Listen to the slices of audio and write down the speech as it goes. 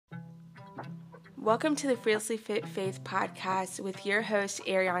Welcome to the Fearlessly Fit Faith podcast with your host,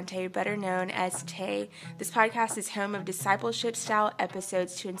 Ariante, better known as Tay. This podcast is home of discipleship-style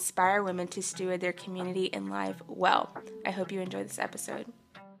episodes to inspire women to steward their community and life well. I hope you enjoy this episode.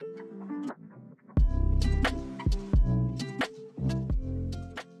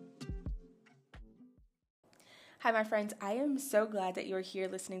 Hi, my friends. I am so glad that you're here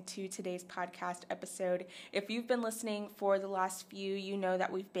listening to today's podcast episode. If you've been listening for the last few, you know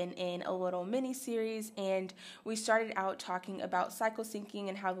that we've been in a little mini-series, and we started out talking about cycle syncing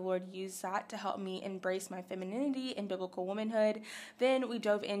and how the Lord used that to help me embrace my femininity and biblical womanhood. Then we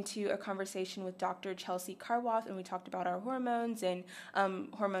dove into a conversation with Dr. Chelsea Karwoff, and we talked about our hormones and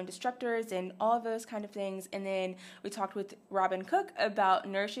hormone disruptors and all of those kind of things. And then we talked with Robin Cook about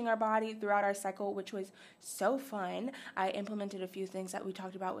nourishing our body throughout our cycle, which was so fun. I implemented a few things that we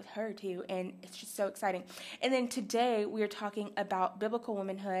talked about with her too, and it's just so exciting. And then today we are talking about biblical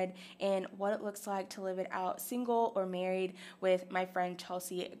womanhood and what it looks like to live it out single or married with my friend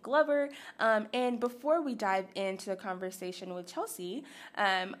Chelsea Glover. And before we dive into the conversation with Chelsea,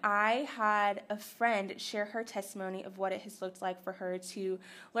 I had a friend share her testimony of what it has looked like for her to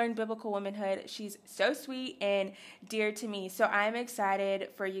learn biblical womanhood. She's so sweet and dear to me, so I'm excited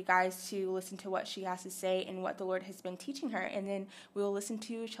for you guys to listen to what she has to say and what the Lord has been teaching her, and then we will listen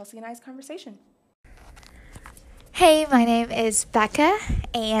to Chelsea and I's conversation. Hey, my name is Becca,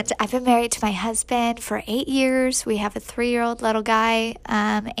 and I've been married to my husband for 8 years. We have a 3-year-old little guy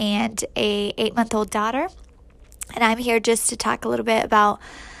and a 8-month-old daughter, and I'm here just to talk a little bit about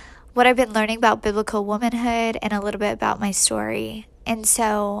what I've been learning about biblical womanhood and a little bit about my story. And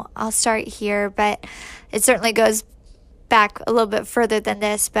so I'll start here, but it certainly goes back a little bit further than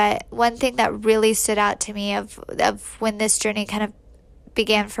this. But one thing that really stood out to me of when this journey kind of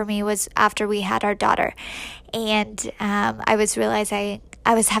began for me was after we had our daughter. And I was realizing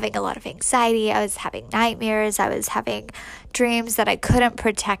I was having a lot of anxiety. I was having nightmares. I was having dreams that I couldn't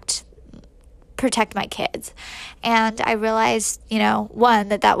protect my kids. And I realized, one,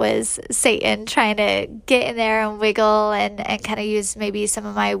 that was Satan trying to get in there and wiggle and kind of use maybe some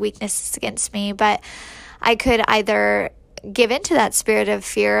of my weaknesses against me. But I could either give into that spirit of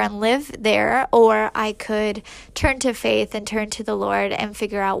fear and live there, or I could turn to faith and turn to the Lord and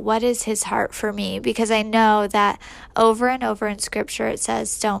figure out what is his heart for me, because I know that over and over in scripture it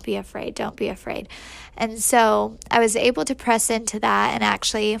says, don't be afraid, don't be afraid. And so I was able to press into that and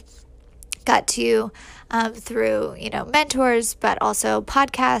actually got to through mentors, but also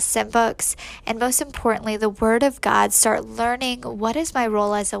podcasts and books, and most importantly the Word of God, start learning what is my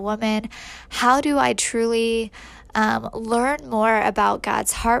role as a woman. How do I truly learn more about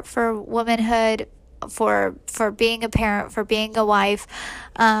God's heart for womanhood, for being a parent, for being a wife,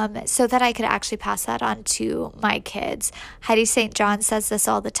 so that I could actually pass that on to my kids. Heidi St. John says this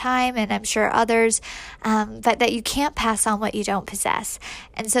all the time, and I'm sure others, but that you can't pass on what you don't possess.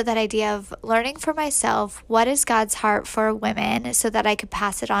 And so that idea of learning for myself, what is God's heart for women, so that I could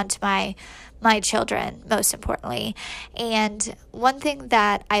pass it on to my children, most importantly. And one thing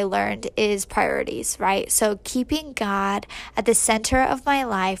that I learned is priorities, right? So keeping God at the center of my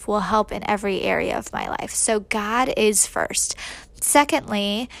life will help in every area of my life. So God is first.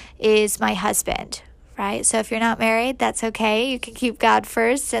 Secondly is my husband, right? So if you're not married, that's okay. You can keep God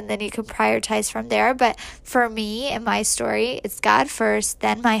first, and then you can prioritize from there. But for me and my story, it's God first,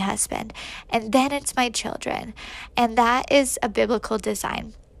 then my husband, and then it's my children. And that is a biblical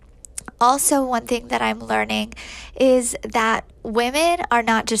design. Also, one thing that I'm learning is that women are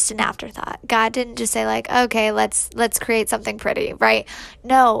not just an afterthought. God didn't just say okay, let's create something pretty, right?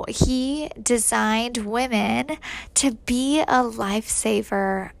 No, he designed women to be a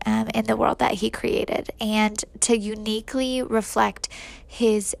lifesaver in the world that he created, and to uniquely reflect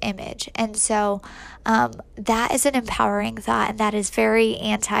his image. And so that is an empowering thought, and that is very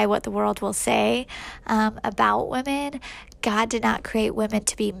anti what the world will say about women. God did not create women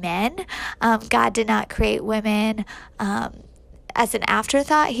to be men. God did not create women as an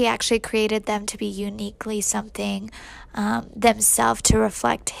afterthought. He actually created them to be uniquely something themselves, to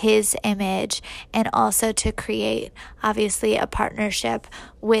reflect his image, and also to create, obviously, a partnership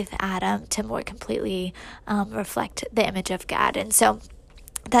with Adam to more completely reflect the image of God. And so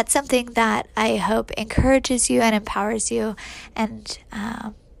that's something that I hope encourages you and empowers you and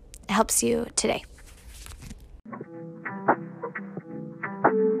helps you today.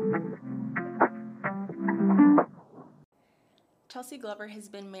 Chelsea Glover has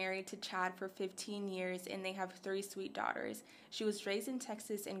been married to Chad for 15 years, and they have 3 sweet daughters. She was raised in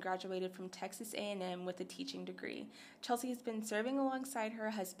Texas and graduated from Texas A&M with a teaching degree. Chelsea has been serving alongside her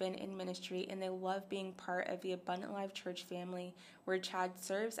husband in ministry, and they love being part of the Abundant Life Church family, where Chad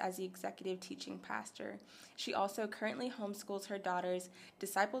serves as the executive teaching pastor. She also currently homeschools her daughters,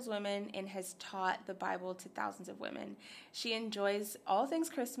 disciples women, and has taught the Bible to thousands of women. She enjoys all things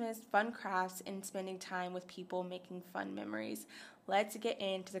Christmas, fun crafts, and spending time with people making fun memories. Let's get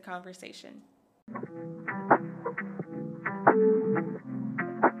into the conversation.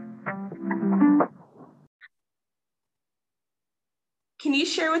 Can you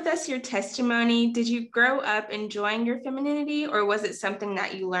share with us your testimony? Did you grow up enjoying your femininity, or was it something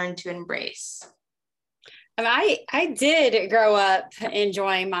that you learned to embrace? I did grow up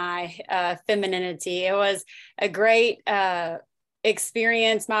enjoying my femininity. It was a great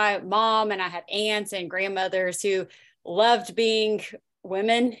experience. My mom and I had aunts and grandmothers who loved being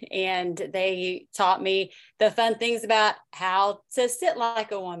women, and they taught me the fun things about how to sit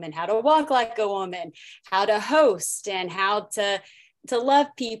like a woman, how to walk like a woman, how to host, and how to love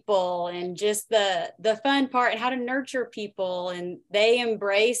people, and just the fun part, and how to nurture people. And they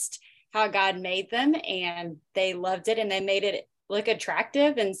embraced how God made them, and they loved it, and they made it look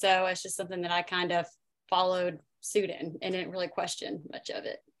attractive. And so it's just something that I kind of followed suit in and didn't really question much of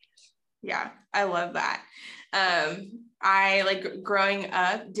it. Yeah, I love that. I like growing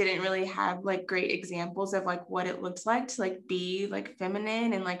up didn't really have like great examples of like what it looks like to like be like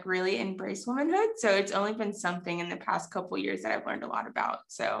feminine and like really embrace womanhood. So it's only been something in the past couple of years that I've learned a lot about.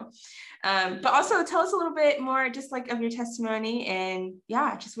 So, but also tell us a little bit more just like of your testimony and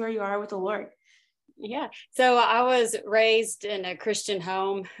just where you are with the Lord. Yeah. So I was raised in a Christian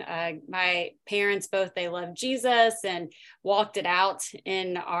home. My parents both, they loved Jesus and walked it out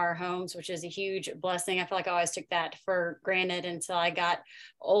in our homes, which is a huge blessing. I feel like I always took that for granted until I got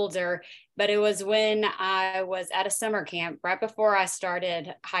older. But it was when I was at a summer camp right before I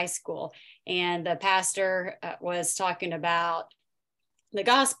started high school, and the pastor was talking about the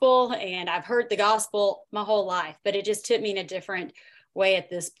gospel, and I've heard the gospel my whole life, but it just took me in a different way at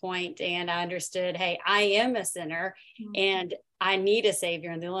this point. And I understood, hey, I am a sinner and I need a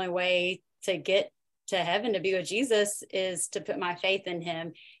savior. And the only way to get to heaven, to be with Jesus, is to put my faith in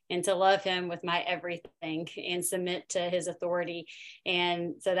him and to love him with my everything and submit to his authority.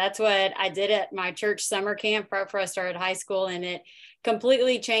 And so that's what I did at my church summer camp right before I started high school. And it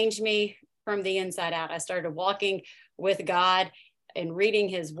completely changed me from the inside out. I started walking with God and reading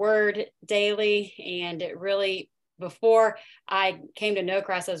his word daily. And it really, before I came to know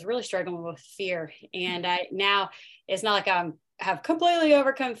Christ, I was really struggling with fear. And now it's not like I have completely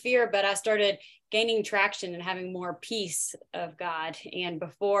overcome fear, but I started gaining traction and having more peace of God. And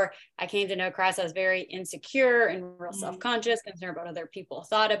before I came to know Christ, I was very insecure and real self-conscious, concerned about what other people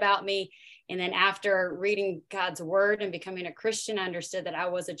thought about me. And then after reading God's word and becoming a Christian, I understood that I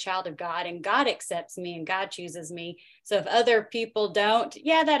was a child of God, and God accepts me and God chooses me. So if other people don't,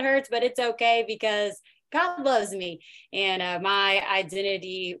 that hurts, but it's okay because God loves me. And my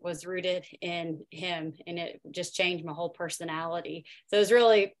identity was rooted in him, and it just changed my whole personality. So it was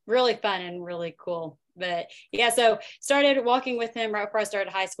really, really fun and really cool. But so started walking with him right before I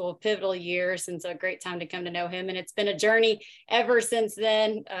started high school, pivotal years. And so a great time to come to know him. And it's been a journey ever since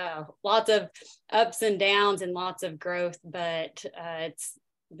then. Lots of ups and downs and lots of growth, but it's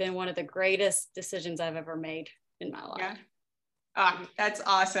been one of the greatest decisions I've ever made in my life. Yeah. That's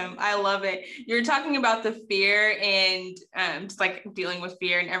awesome. I love it. You're talking about the fear and just like dealing with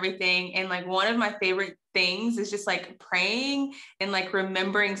fear and everything. And like one of my favorite things is just like praying and like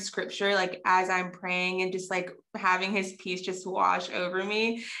remembering scripture, like as I'm praying, and just like having his peace just wash over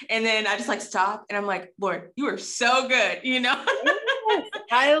me. And then I just like stop and I'm like, Lord, you are so good, Yes,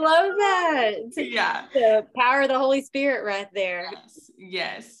 I love that. Yeah. The power of the Holy Spirit right there.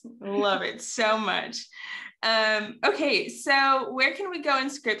 Yes. Love it so much. Okay, so where can we go in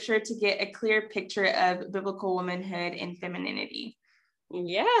scripture to get a clear picture of biblical womanhood and femininity?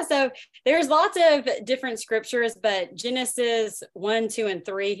 Yeah, so there's lots of different scriptures, but Genesis 1, 2, and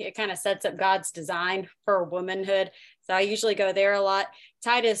 3, it kind of sets up God's design for womanhood. So I usually go there a lot.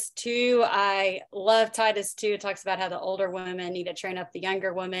 Titus 2, I love Titus 2. It talks about how the older women need to train up the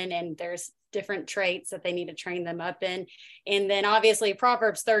younger women, and there's different traits that they need to train them up in. And then obviously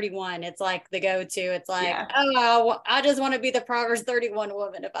Proverbs 31, it's like the go-to. It's like, oh, I just want to be the Proverbs 31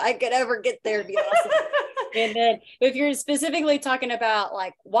 woman. If I could ever get there, it'd be awesome. And then if you're specifically talking about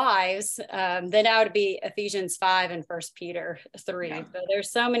like wives, then that would be Ephesians 5 and 1 Peter 3. Yeah. But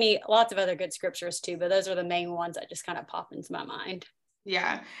there's lots of other good scriptures too, but those are the main ones that just kind of pop into my mind.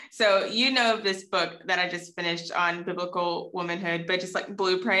 Yeah. So, of this book that I just finished on biblical womanhood, but just like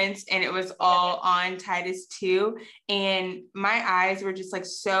blueprints, and it was all on Titus 2. And my eyes were just like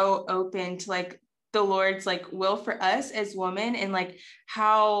so open to like the Lord's like will for us as women, and like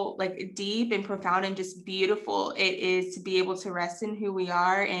how like deep and profound and just beautiful it is to be able to rest in who we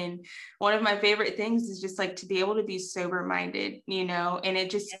are. And one of my favorite things is just like to be able to be sober minded, and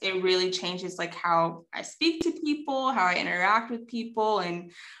it really changes like how I speak to people, how I interact with people,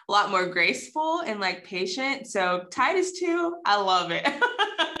 and a lot more graceful and like patient. So Titus 2, I love it.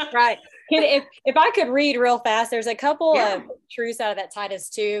 Right. If I could read real fast, there's a couple of truths out of that Titus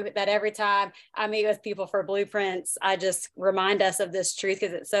 2 that every time I meet with people for blueprints, I just remind us of this truth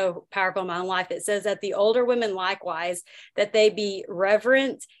because it's so powerful in my own life. It says that the older women likewise, that they be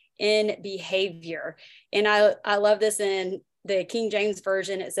reverent in behavior. And I love this in the King James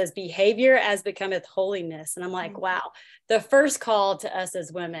Version. It says behavior as becometh holiness. And I'm like, wow, the first call to us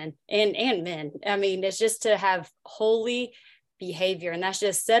as women and men, I mean, it's just to have holy behavior, and that's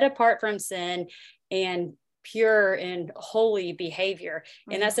just set apart from sin and pure and holy behavior.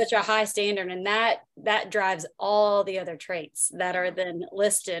 And that's such a high standard, and that drives all the other traits that are then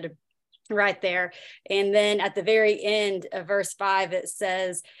listed right there. And then at the very end of verse 5, it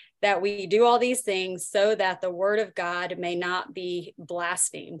says that we do all these things so that the word of God may not be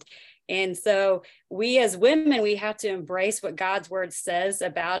blasphemed. And so we as women, we have to embrace what God's word says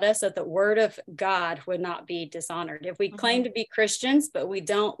about us, so that the word of God would not be dishonored. If we claim to be Christians, but we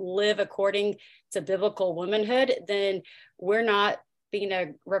don't live according to biblical womanhood, then we're not being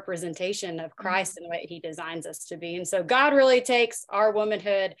a representation of Christ in the way he designs us to be. And so God really takes our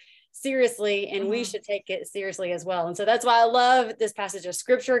womanhood seriously, and we should take it seriously as well. And so that's why I love this passage of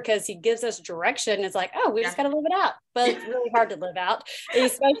scripture, because he gives us direction. It's like, oh, we just got to live it out, but it's really hard to live out,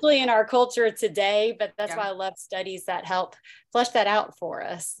 especially in our culture today. But that's why I love studies that help flesh that out for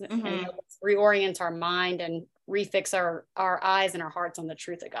us and help us reorient our mind and refix our eyes and our hearts on the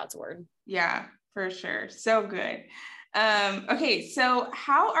truth of God's word. Yeah, for sure. So good. Okay. So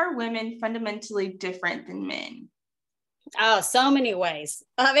how are women fundamentally different than men? Oh, so many ways.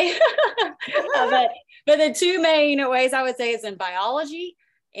 I mean, but the two main ways I would say is in biology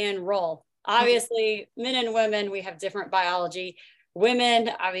and role. Obviously, men and women, we have different biology.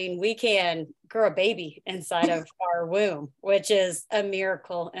 Women, I mean, we can grow a baby inside of our womb, which is a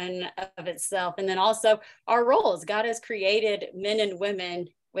miracle in of itself. And then also our roles. God has created men and women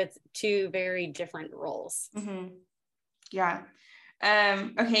with two very different roles. Yeah.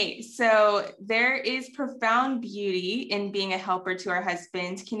 Okay, so there is profound beauty in being a helper to our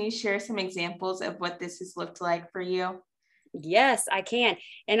husbands. Can you share some examples of what this has looked like for you? Yes, I can.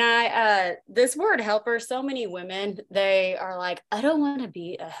 And this word helper, so many women, they are like, I don't want to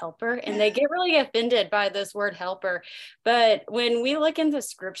be a helper. And they get really offended by this word helper. But when we look into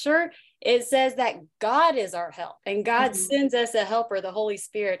scripture, it says that God is our help, and God sends us a helper, the Holy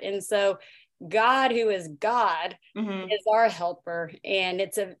Spirit. And so God, who is God, is our helper, and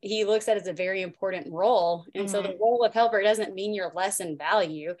he looks at it as a very important role. And so the role of helper doesn't mean you're less in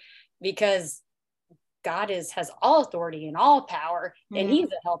value, because God has all authority and all power, and he's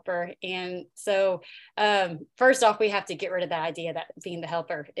a helper. And so first off, we have to get rid of the idea that being the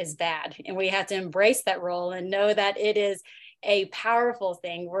helper is bad, and we have to embrace that role and know that it is a powerful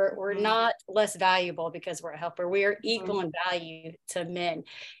thing. We're not less valuable because we're a helper. We are equal in value to men.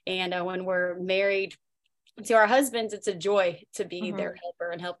 And when we're married to our husbands, it's a joy to be their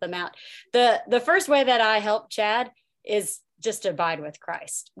helper and help them out. The first way that I help Chad is just abide with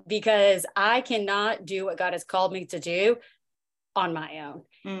Christ, because I cannot do what God has called me to do on my own.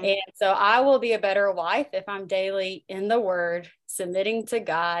 And so I will be a better wife if I'm daily in the word, submitting to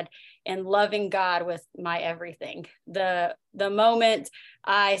God and loving God with my everything. The moment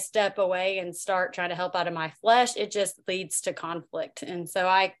I step away and start trying to help out of my flesh, it just leads to conflict. And so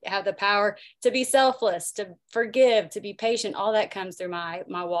I have the power to be selfless, to forgive, to be patient. All that comes through my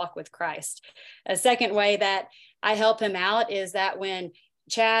walk with Christ. A second way that I help him out is that when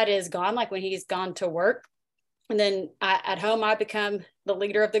Chad is gone, like when he's gone to work, and then at home, I become the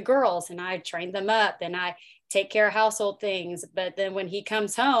leader of the girls, and I train them up, and I take care of household things. But then when he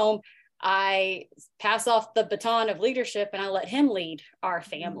comes home, I pass off the baton of leadership, and I let him lead our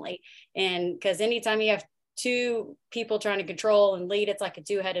family. And because anytime you have two people trying to control and lead. It's like a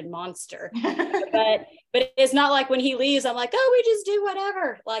two-headed monster. But it's not like when he leaves, I'm like, oh, we just do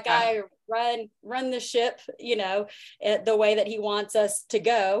whatever. Like I run the ship, the way that he wants us to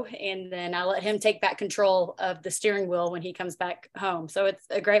go. And then I let him take back control of the steering wheel when he comes back home. So it's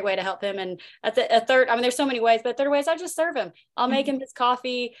a great way to help him. And a third, I mean, there's so many ways, but third way is I just serve him. I'll make him his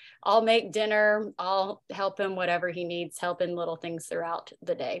coffee. I'll make dinner. I'll help him whatever he needs, help in little things throughout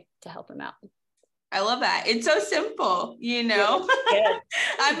the day to help him out. I love that. It's so simple, Yeah.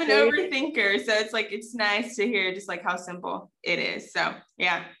 I'm an overthinker. So it's like, it's nice to hear just like how simple it is. So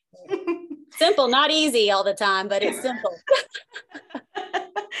yeah. Simple, not easy all the time, but it's simple.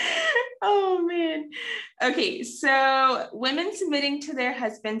 Oh man. Okay. So women submitting to their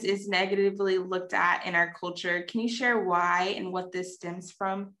husbands is negatively looked at in our culture. Can you share why and what this stems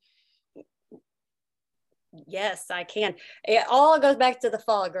from? Yes, I can. It all goes back to the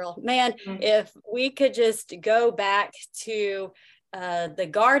fall, girl. Man, if we could just go back to the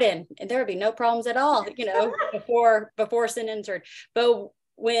garden, and there would be no problems at all, before sin entered. But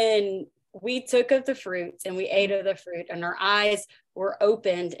when we took of the fruits and we ate of the fruit and our eyes were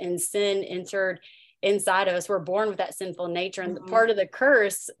opened and sin entered inside of us, we're born with that sinful nature. And part of the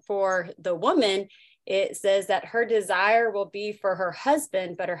curse for the woman, it says that her desire will be for her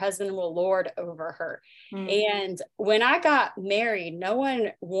husband, but her husband will lord over her. And when I got married, no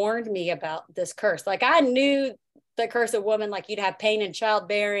one warned me about this curse. Like I knew the curse of woman, like you'd have pain in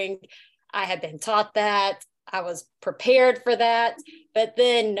childbearing. I had been taught that. I was prepared for that. But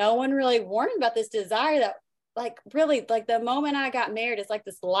then no one really warned about this desire that really the moment I got married, it's like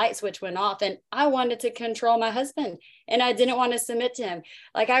this light switch went off and I wanted to control my husband and I didn't want to submit to him.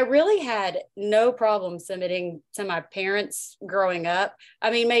 Like I really had no problem submitting to my parents growing up.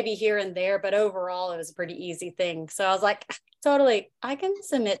 I mean, maybe here and there, but overall it was a pretty easy thing. So I was like, totally, I can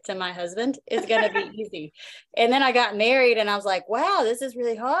submit to my husband. It's going to be easy. And then I got married and I was like, wow, this is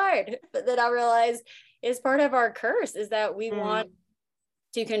really hard. But then I realized it's part of our curse is that we want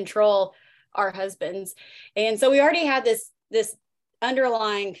to control our husbands. And so we already had this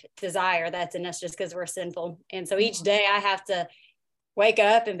underlying desire that's in us just because we're sinful. And so each day I have to wake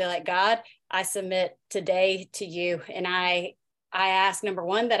up and be like, God, I submit today to you. And I ask, number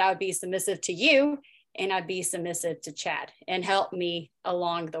one, that I would be submissive to you and I'd be submissive to Chad and help me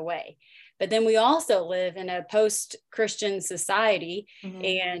along the way. But then we also live in a post-Christian society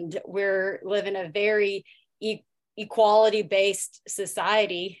and we're living a very equality-based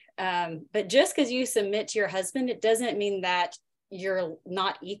society. But just because you submit to your husband, it doesn't mean that you're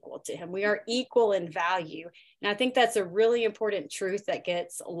not equal to him. We are equal in value. And I think that's a really important truth that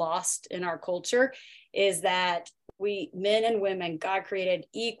gets lost in our culture is that men and women, God created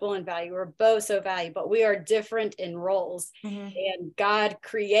equal in value. We're both so valuable, but we are different in roles. And God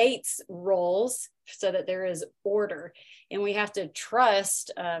creates roles so that there is order. And we have to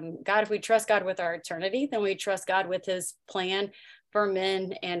trust God. If we trust God with our eternity, then we trust God with his plan for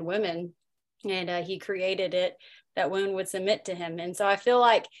men and women. And he created it that women would submit to him. And so I feel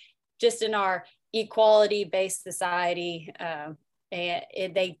like just in our equality-based society,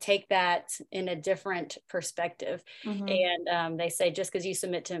 they take that in a different perspective. And they say just because you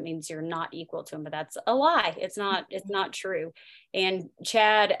submit to him means you're not equal to him, but that's a lie. It's not true. And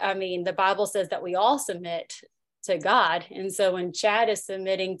Chad, I mean, the Bible says that we all submit to God. And so when Chad is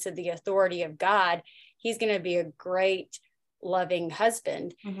submitting to the authority of God, he's going to be a great loving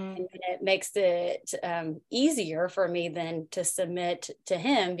husband. And it makes it easier for me then to submit to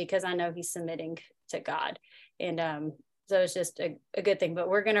him because I know he's submitting to God. And so it's just a good thing, but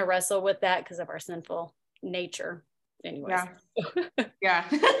we're going to wrestle with that because of our sinful nature anyways. Yeah.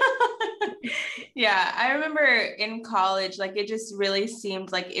 Yeah. I remember in college, like it just really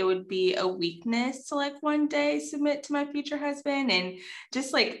seemed like it would be a weakness to like one day submit to my future husband and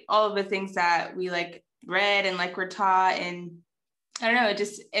just like all of the things that we like read and like were taught. And I don't know,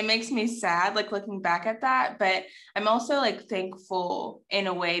 it makes me sad, like looking back at that, but I'm also like thankful in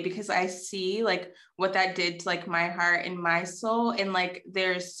a way because I see like what that did to like my heart and my soul. And like,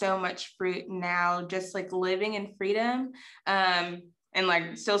 there's so much fruit now, just like living in freedom, and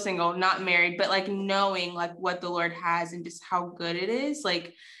like still single, not married, but like knowing like what the Lord has and just how good it is.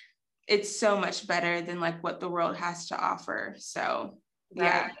 Like, it's so much better than like what the world has to offer. So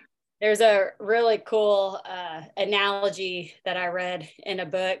yeah. Right. There's a really cool analogy that I read in a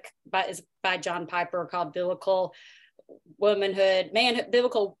book by John Piper called Biblical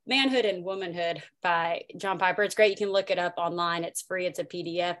Biblical Manhood and Womanhood by John Piper. It's great. You can look it up online. It's free. It's a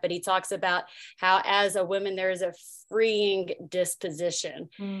PDF, but he talks about how as a woman, there is a freeing disposition.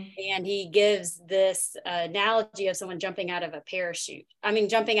 And he gives this analogy of someone jumping out of an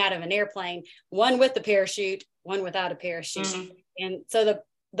airplane, one with the parachute, one without a parachute. And so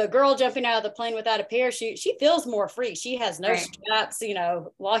the girl jumping out of the plane without a parachute, she feels more free. She has no straps,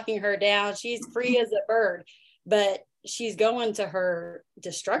 locking her down. She's free as a bird, but she's going to her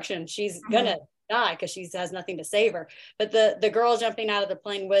destruction. She's gonna die because she has nothing to save her. But the girl jumping out of the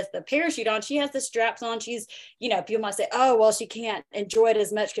plane with the parachute on, she has the straps on. She's, people might say, oh, well, she can't enjoy it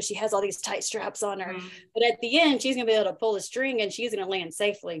as much because she has all these tight straps on her. But at the end, she's gonna be able to pull the string and she's gonna land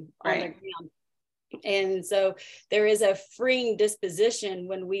safely on the ground. And so there is a freeing disposition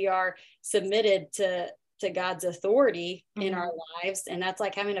when we are submitted to God's authority in our lives. And that's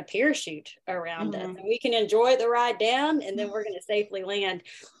like having a parachute around us. And we can enjoy the ride down, and then we're going to safely land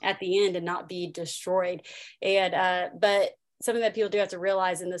at the end and not be destroyed. And, but something that people do have to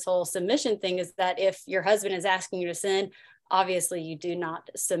realize in this whole submission thing is that if your husband is asking you to sin, obviously you do not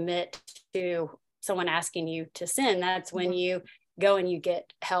submit to someone asking you to sin. That's when you go and you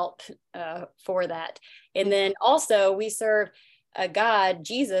get help for that. And then also we serve a God,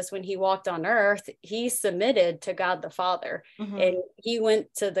 Jesus, when he walked on earth, he submitted to God the Father, and he went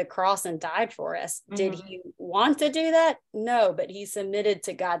to the cross and died for us. Did he want to do that? No, but he submitted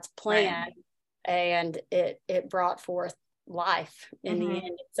to God's plan, and it brought forth life in the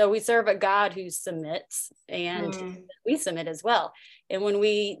end. So we serve a God who submits, and we submit as well. And when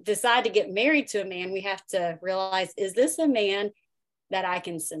we decide to get married to a man, we have to realize, is this a man that I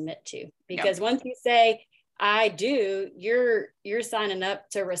can submit to? Because once you say, I do, you're signing up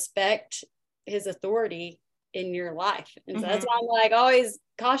to respect his authority in your life. And so that's why I'm like always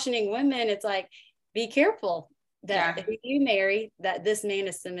cautioning women. It's like, be careful that if you marry, that this man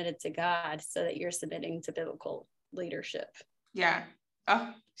is submitted to God, so that you're submitting to biblical leadership. Yeah.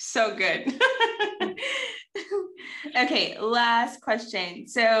 Oh, so good. Okay, last question.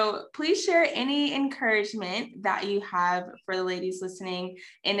 So please share any encouragement that you have for the ladies listening.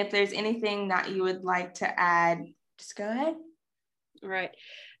 And if there's anything that you would like to add, just go ahead. Right.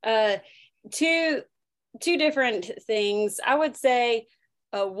 Two different things. I would say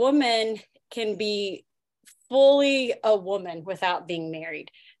a woman can be fully a woman without being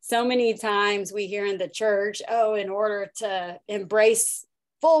married. So many times we hear in the church, oh, in order to embrace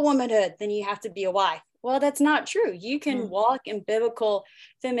full womanhood, then you have to be a wife. Well, that's not true. You can walk in biblical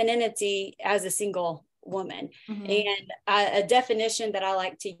femininity as a single woman. And a definition that I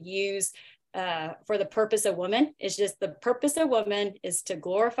like to use for the purpose of woman is just the purpose of woman is to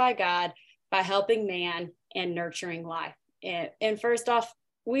glorify God by helping man and nurturing life. And first off,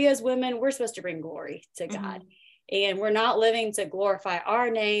 we as women, we're supposed to bring glory to God. And we're not living to glorify our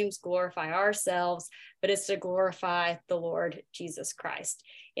names, glorify ourselves, but it's to glorify the Lord Jesus Christ.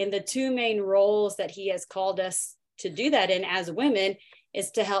 And the two main roles that he has called us to do that in as women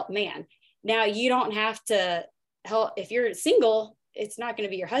is to help man. Now, you don't have to help. If you're single, it's not going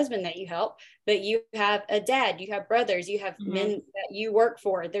to be your husband that you help, but you have a dad, you have brothers, you have men that you work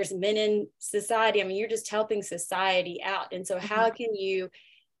for. There's men in society. I mean, you're just helping society out. And so how can you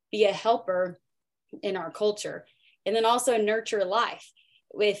be a helper in our culture? And then also nurture life.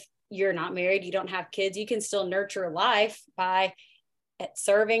 If you're not married, you don't have kids, you can still nurture life by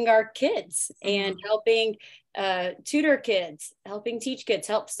serving our kids and helping tutor kids, helping teach kids,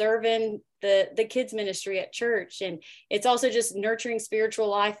 help serve in the kids ministry at church. And it's also just nurturing spiritual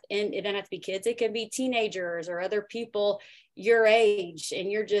life. And it doesn't have to be kids, it can be teenagers or other people your age,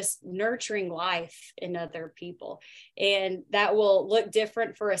 and you're just nurturing life in other people. And that will look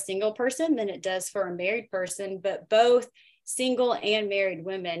different for a single person than it does for a married person, but both single and married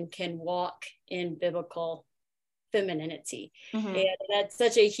women can walk in biblical femininity. And that's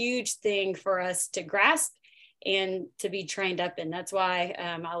such a huge thing for us to grasp and to be trained up in. That's why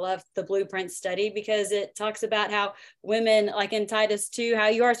I love the Blueprint study, because it talks about how women, like in Titus 2, how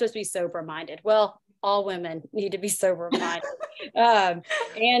you are supposed to be sober-minded. Well, all women need to be sober-minded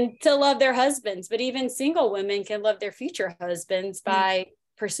and to love their husbands, but even single women can love their future husbands by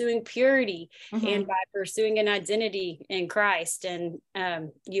pursuing purity and by pursuing an identity in Christ. And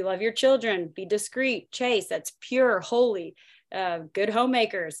you love your children, be discreet, chaste, that's pure, holy, good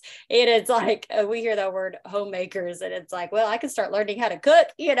homemakers. And it's like, we hear that word homemakers, and it's like, well, I can start learning how to cook,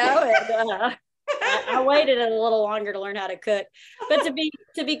 and I waited a little longer to learn how to cook, but to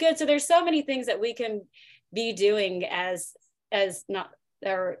be good. So there's so many things that we can be doing as not,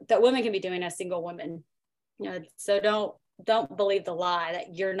 or that women can be doing as single women. So don't believe the lie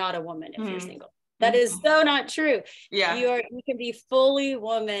that you're not a woman if you're single. That is so not true. Yeah. You can be fully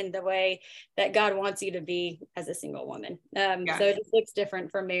woman the way that God wants you to be as a single woman. So it just looks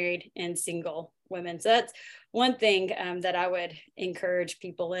different for married and single women. So that's one thing that I would encourage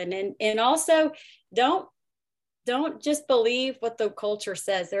people in. And also don't just believe what the culture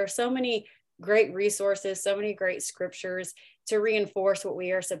says. There are so many great resources, so many great scriptures to reinforce what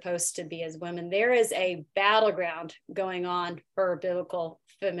we are supposed to be as women. There is a battleground going on for biblical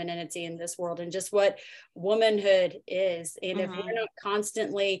femininity in this world and just what womanhood is. And if we're not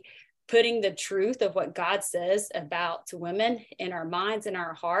constantly putting the truth of what God says about women in our minds and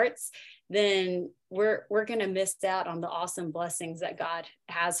our hearts, then we're going to miss out on the awesome blessings that God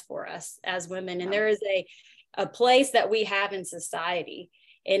has for us as women. And there is a place that we have in society.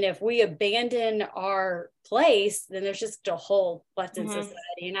 And if we abandon our place, then there's just a hole left in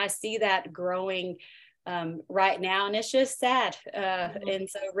society. And I see that growing right now. And it's just sad. And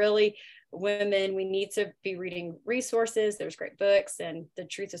so really, women, we need to be reading resources. There's great books and the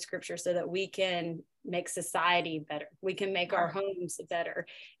truth of scripture so that we can make society better. We can make our homes better.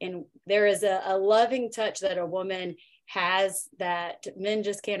 And there is a loving touch that a woman has that men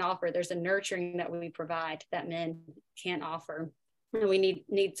just can't offer. There's a nurturing that we provide that men can't offer. And we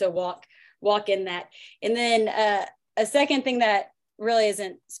need to walk in that. And then a second thing that really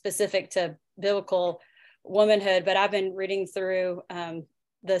isn't specific to biblical womanhood, but I've been reading through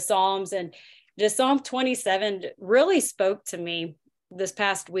the Psalms, and just Psalm 27 really spoke to me this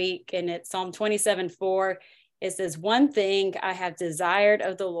past week. And it's Psalm 27:4. It says, "One thing I have desired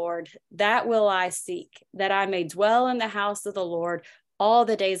of the Lord, that will I seek, that I may dwell in the house of the Lord all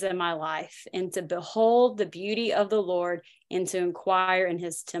the days of my life, and to behold the beauty of the Lord and to inquire in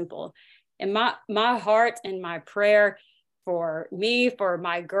his temple." And my heart and my prayer for me, for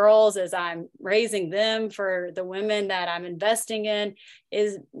my girls, as I'm raising them, for the women that I'm investing in,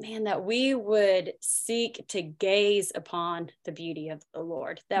 is, man, that we would seek to gaze upon the beauty of the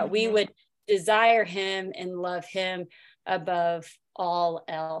Lord, that we would desire him and love him above all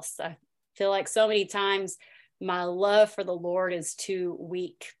else. I feel like so many times my love for the Lord is too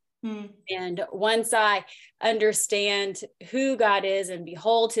weak. And once I understand who God is and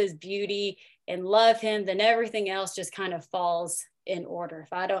behold his beauty and love him, then everything else just kind of falls in order.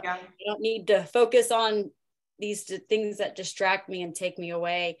 If I don't need to focus on these things that distract me and take me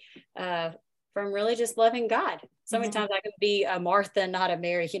away from really just loving God. So many times I can be a Martha, not a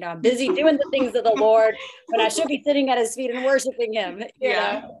Mary. You know, I'm busy doing the things of the Lord when I should be sitting at his feet and worshiping him. You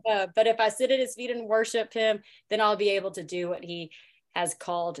know? But if I sit at his feet and worship him, then I'll be able to do what he has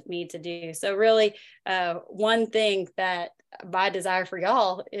called me to do. So really, one thing that my desire for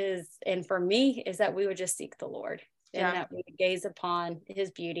y'all is, and for me, is that we would just seek the Lord and that we would gaze upon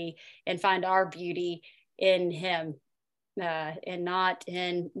his beauty and find our beauty in him. And not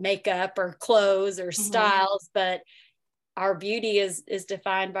in makeup or clothes or styles, but our beauty is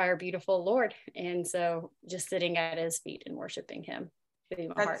defined by our beautiful Lord. And so just sitting at his feet and worshiping him.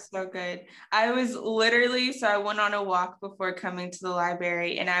 That's so good. I went on a walk before coming to the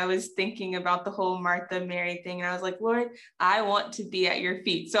library, and I was thinking about the whole Martha Mary thing. And I was like, Lord, I want to be at your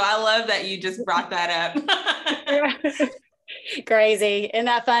feet. So I love that you just brought that up. Crazy. Isn't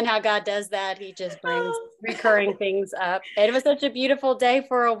that fun how God does that? He just brings recurring things up. And it was such a beautiful day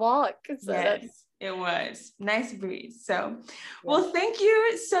for a walk. So yes, it was. Nice breeze. So, well, thank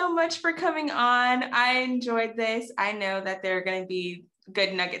you so much for coming on. I enjoyed this. I know that there are going to be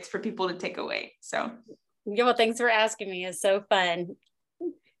good nuggets for people to take away. So, yeah, well, thanks for asking me. It's so fun.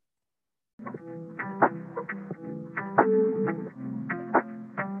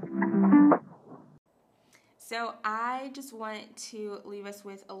 So I just want to leave us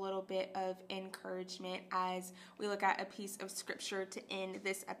with a little bit of encouragement as we look at a piece of scripture to end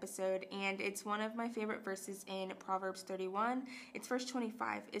this episode. And it's one of my favorite verses in Proverbs 31. It's verse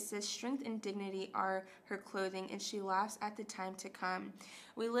 25. It says, "Strength and dignity are her clothing, and she laughs at the time to come."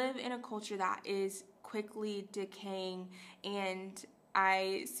 We live in a culture that is quickly decaying, and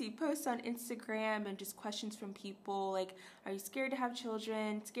I see posts on Instagram and just questions from people like, are you scared to have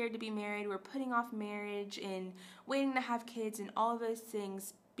children, scared to be married? We're putting off marriage and waiting to have kids and all of those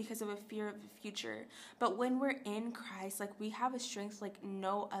things because of a fear of the future. But when we're in Christ, like, we have a strength like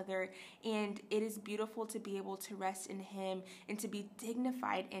no other, and it is beautiful to be able to rest in him and to be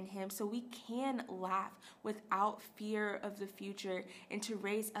dignified in him, so we can laugh without fear of the future and to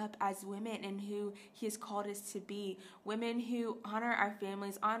raise up as women and who he has called us to be, women who honor our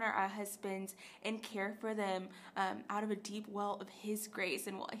families, honor our husbands, and care for them out of a deep well of his grace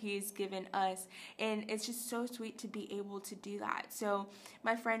and what he has given us. And it's just so sweet to be able to do that. So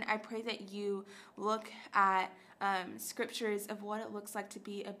my friend, I pray that you look at scriptures of what it looks like to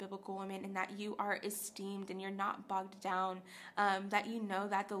be a biblical woman, and that you are esteemed and you're not bogged down, that you know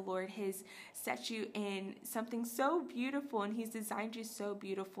that the Lord has set you in something so beautiful, and he's designed you so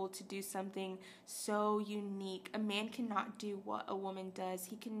beautiful to do something so unique. A man cannot do what a woman does.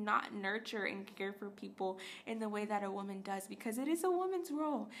 He cannot nurture and care for people in the way that a woman does, because it is a woman's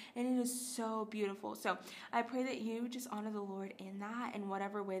role, and it is so beautiful. So I pray that you just honor the Lord in that, in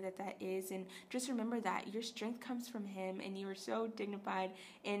whatever way that is, and just remember that your strength comes from him, and you are so dignified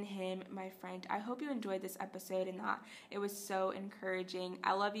in him, my friend. I hope you enjoyed this episode and that it was so encouraging.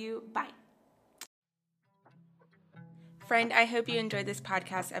 I love you. Bye. Friend, I hope you enjoyed this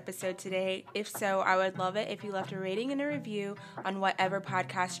podcast episode today. If so, I would love it if you left a rating and a review on whatever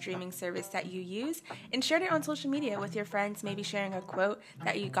podcast streaming service that you use, and shared it on social media with your friends, maybe sharing a quote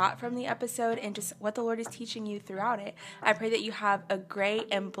that you got from the episode and just what the Lord is teaching you throughout it. I pray that you have a great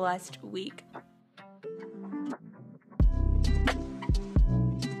and blessed week.